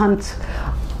onto the hunt,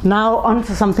 now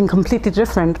onto something completely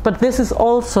different. But this is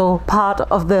also part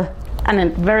of and a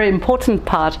very important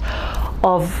part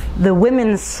of the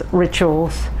women's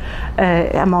rituals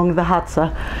among the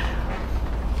Hadza.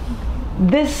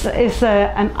 This is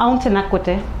an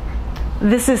Auntenaquite.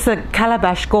 This is a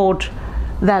calabash gourd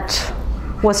that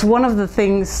was one of the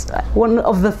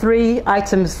three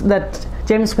items that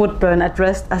James Woodburn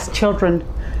addressed as children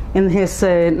in his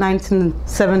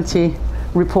 1970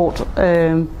 report.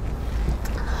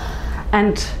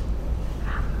 And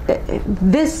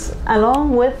this,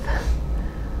 along with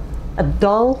a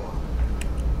doll,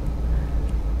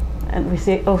 and we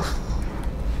see, oh,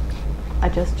 I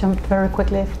just jumped very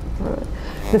quickly.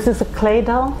 This is a clay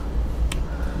doll,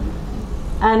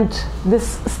 and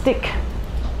this stick.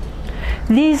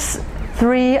 These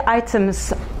three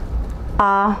items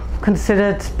are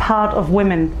considered part of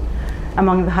women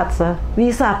among the Hadza.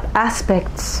 These are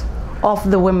aspects of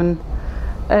the women.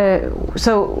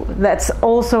 So that's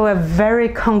also a very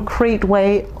concrete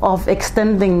way of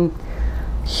extending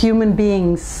human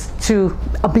beings to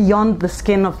beyond the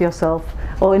skin of yourself,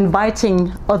 or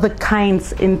inviting other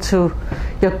kinds into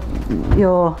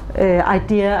your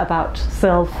idea about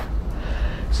self.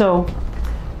 So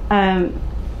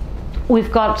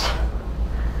we've got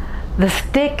the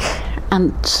stick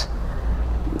and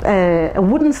a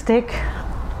wooden stick,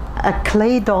 a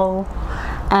clay doll,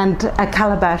 and a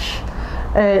calabash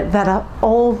that are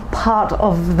all part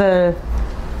of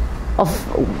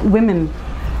women,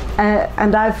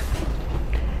 and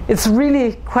it's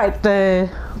really quite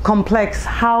complex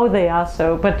how they are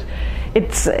so, but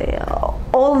it's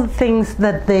all the things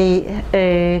that they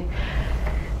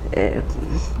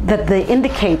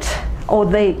indicate, or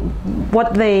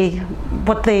what they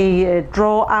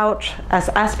draw out as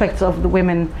aspects of the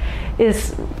women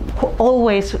is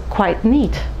always quite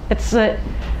neat. It's the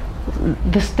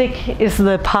stick is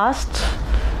the past,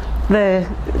 the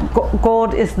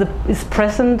gourd is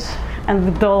present, and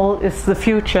the doll is the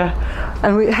future,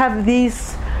 and we have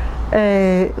these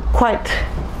quite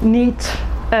neat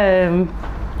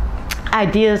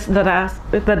ideas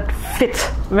that fit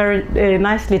very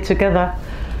nicely together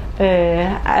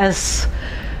as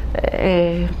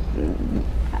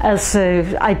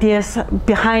ideas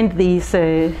behind these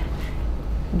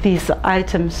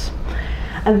items.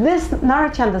 And this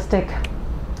Narachanda stick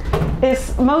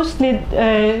is mostly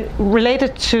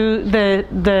related to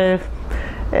the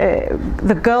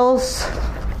girls'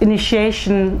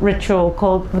 initiation ritual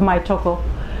called the Maitoko.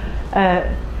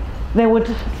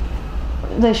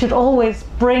 They should always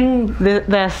bring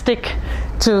their stick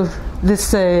to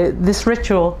this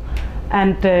ritual,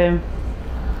 and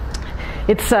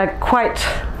it's quite.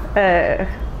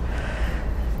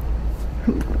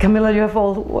 Camilla, you have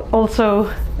also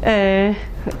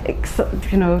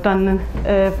done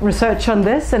research on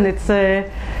this, and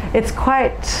it's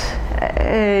quite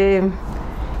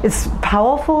it's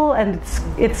powerful, and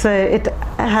it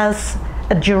has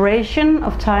a duration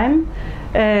of time,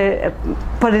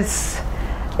 but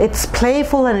it's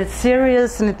playful, and it's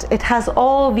serious, and it has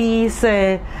all these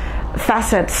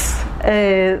facets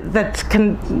that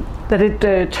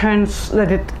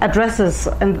it addresses,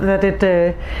 and that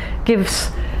it gives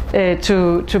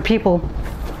to people.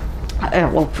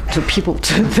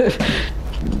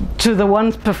 To the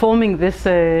ones performing this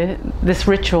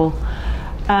ritual,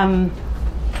 and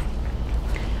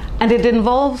it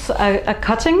involves a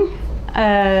cutting,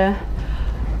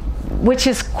 which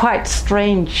is quite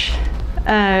strange.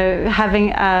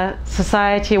 Having a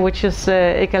society which is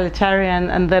egalitarian,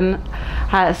 and then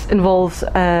involves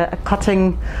a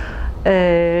cutting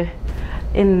in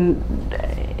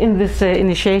this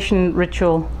initiation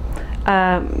ritual.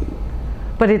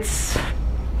 But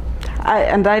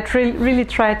I really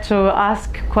tried to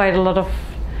ask quite a lot of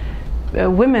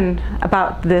women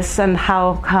about this, and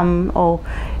how come, or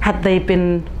had they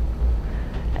been,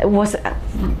 was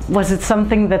it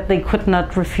something that they could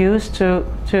not refuse to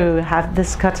have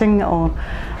this cutting, or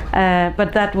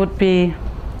but that would be,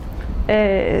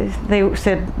 they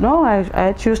said, no,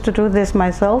 I choose to do this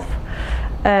myself,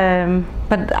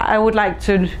 but I would like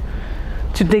to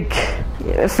dig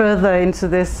further into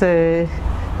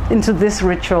this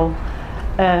ritual.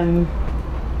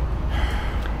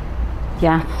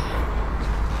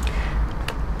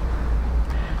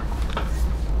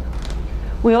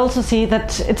 We also see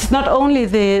that it's not only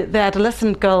the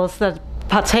adolescent girls that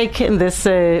partake in this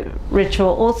ritual,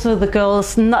 also the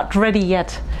girls not ready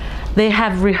yet. They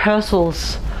have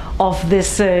rehearsals of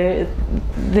this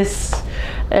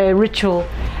ritual,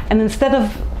 and instead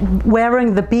of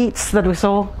wearing the beads that we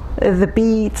saw, the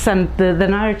beads and the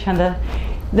Narachanda,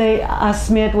 they are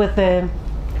smeared with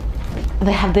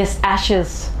they have this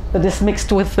ashes that is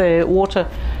mixed with water,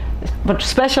 but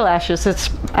special ashes. It's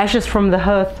ashes from the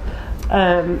hearth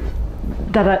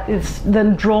that is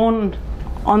then drawn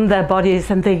on their bodies,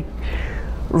 and they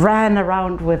ran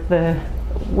around with the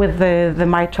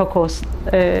Maitokos.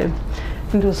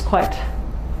 It was quite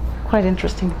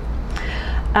interesting.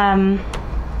 And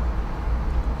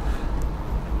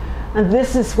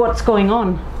this is what's going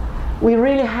on. We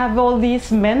really have all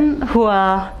these men who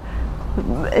are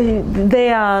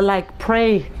they are like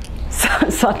prey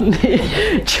suddenly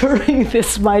during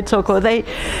this Maitoko.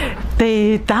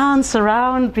 They dance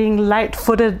around being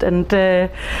light-footed, and the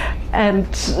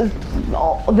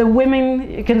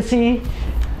women, you can see,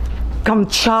 come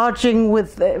charging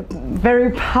with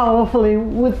very powerfully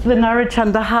with the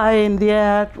Narachanda high in the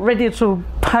air, ready to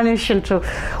punish and to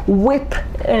whip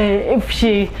if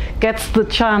she gets the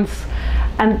chance.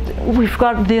 And we've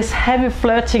got this heavy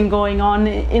flirting going on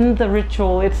in the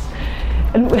ritual.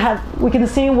 We can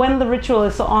see when the ritual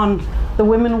is on, the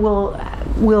women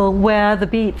will wear the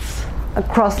beads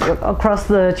across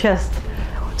the chest.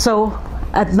 So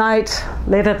at night,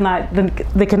 late at night, then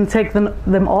they can take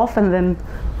them off, and then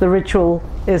the ritual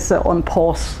is on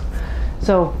pause.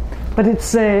 So, but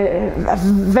it's a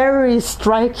very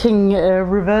striking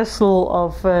reversal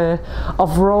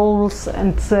of roles,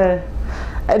 and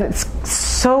it's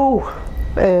so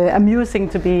amusing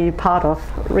to be part of,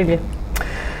 really.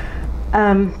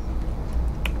 So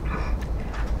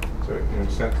in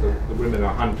a sense, the women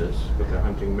are hunters, but they're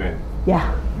hunting men.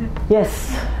 Yeah.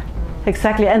 Yes.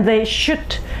 Exactly. And there's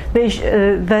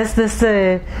this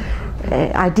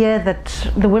idea that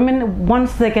the women,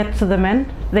 once they get to the men,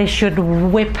 they should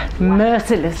whip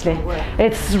mercilessly.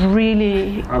 It's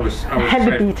really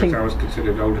heavy beating. I was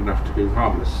considered old enough to be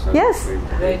harmless. So yes,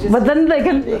 but then they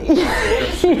can.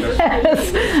 Yes.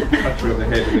 Touch on the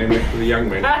head and then went for the young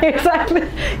men. Exactly.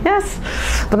 Yes,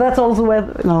 but that's also where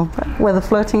where the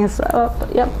flirting is.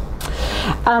 Yep.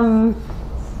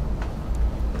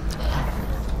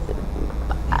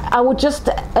 I would just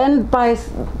end by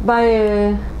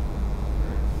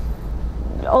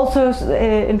also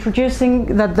introducing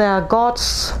that there are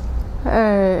gods,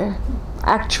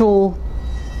 actual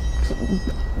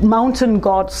mountain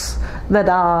gods that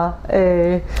are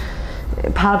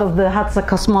part of the Hadza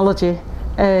cosmology.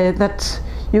 That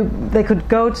they could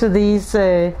go to these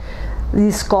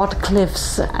god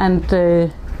cliffs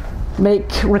and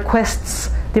make requests,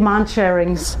 demand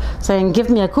sharings, saying, "Give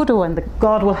me a kudu," and the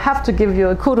god will have to give you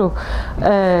a kudu.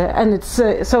 And it's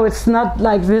so it's not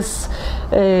like this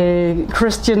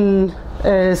Christian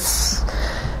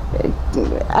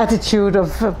attitude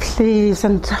of please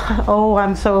and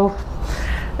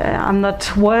I'm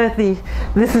not worthy.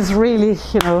 This is really,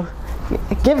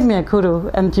 give me a kudu,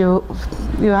 and you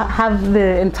have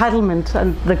the entitlement,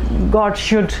 and the god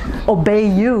should obey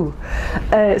you.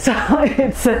 So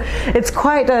it's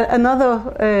quite another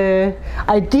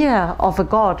idea of a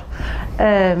god,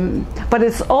 but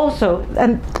it's also,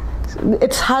 and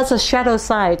it has a shadow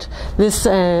side, this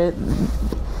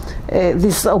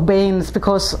obedience,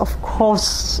 because of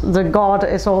course the god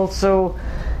is also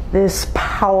this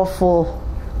powerful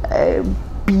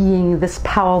being, this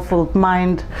powerful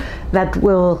mind that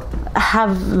will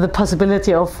have the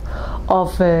possibility of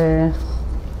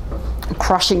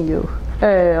crushing you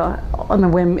on a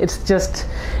whim. It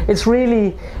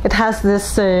has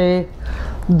this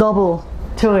double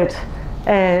to it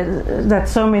that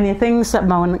so many things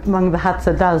among the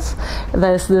Hadza does.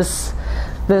 There's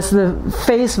the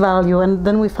face value, and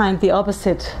then we find the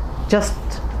opposite just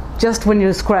when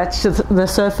you scratch the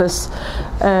surface.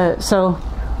 So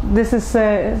this is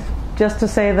just to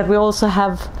say that we also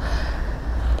have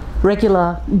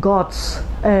regular gods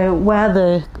where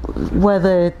the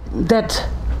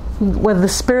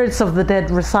spirits of the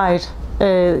dead reside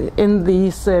in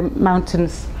these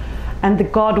mountains, and the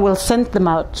god will send them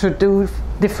out to do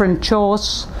different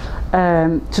chores,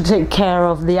 to take care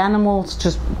of the animals,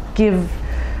 to give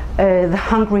the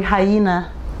hungry hyena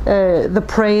the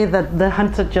prey that the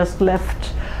hunter just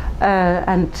left.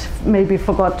 And maybe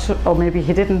forgot, or maybe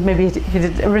he didn't, maybe he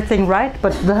did everything right,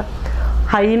 but the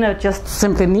hyena just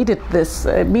simply needed this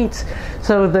meat.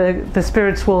 So the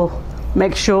spirits will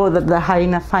make sure that the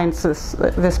hyena finds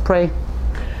this prey.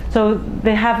 So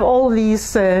they have all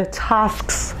these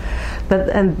tasks,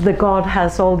 and the god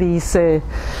has all these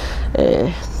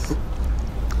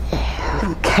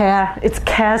care. It's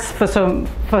cares for so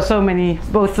many,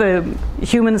 both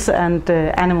humans and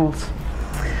animals.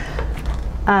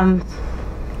 And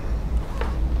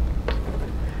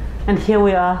here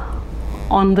we are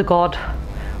on the god,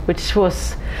 which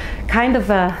was kind of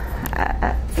a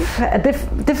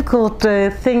difficult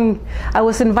thing. I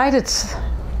was invited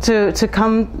to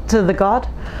come to the god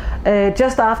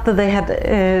just after they had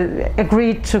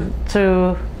agreed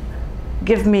to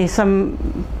give me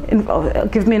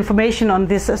information on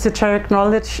this esoteric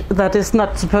knowledge that is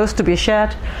not supposed to be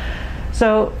shared.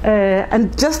 So,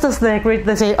 and just as they agreed,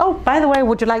 they say, "Oh, by the way,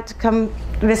 would you like to come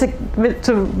visit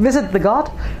the god?"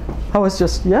 I was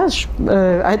just, yes.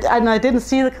 I didn't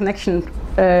see the connection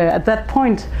at that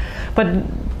point. But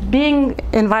being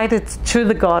invited to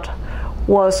the god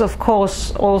was, of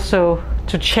course, also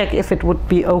to check if it would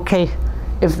be okay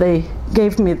if they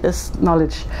gave me this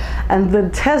knowledge. And the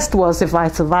test was if I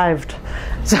survived.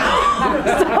 So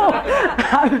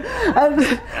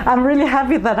I'm really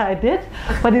happy that I did.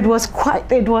 But it was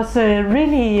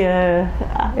really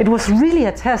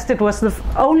a test. It was the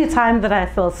only time that I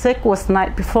felt sick was the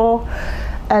night before,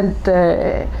 and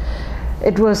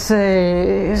it was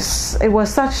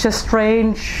such a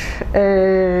strange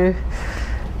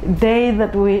day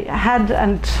that we had,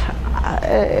 and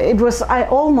I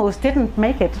almost didn't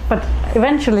make it, but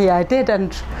eventually I did.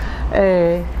 And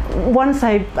once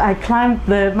I climbed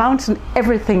the mountain,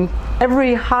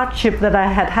 every hardship that I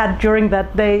had during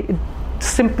that day, it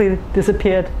simply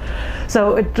disappeared.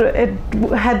 So it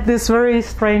had this very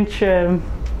strange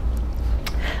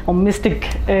or mystic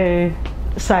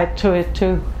side to it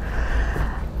too.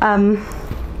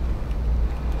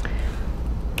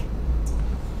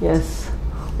 Yes.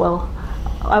 Well,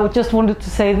 I just wanted to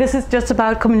say this is just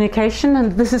about communication,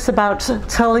 and this is about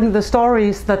telling the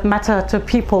stories that matter to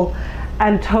people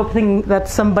and hoping that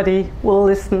somebody will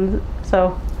listen.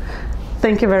 So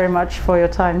thank you very much for your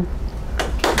time.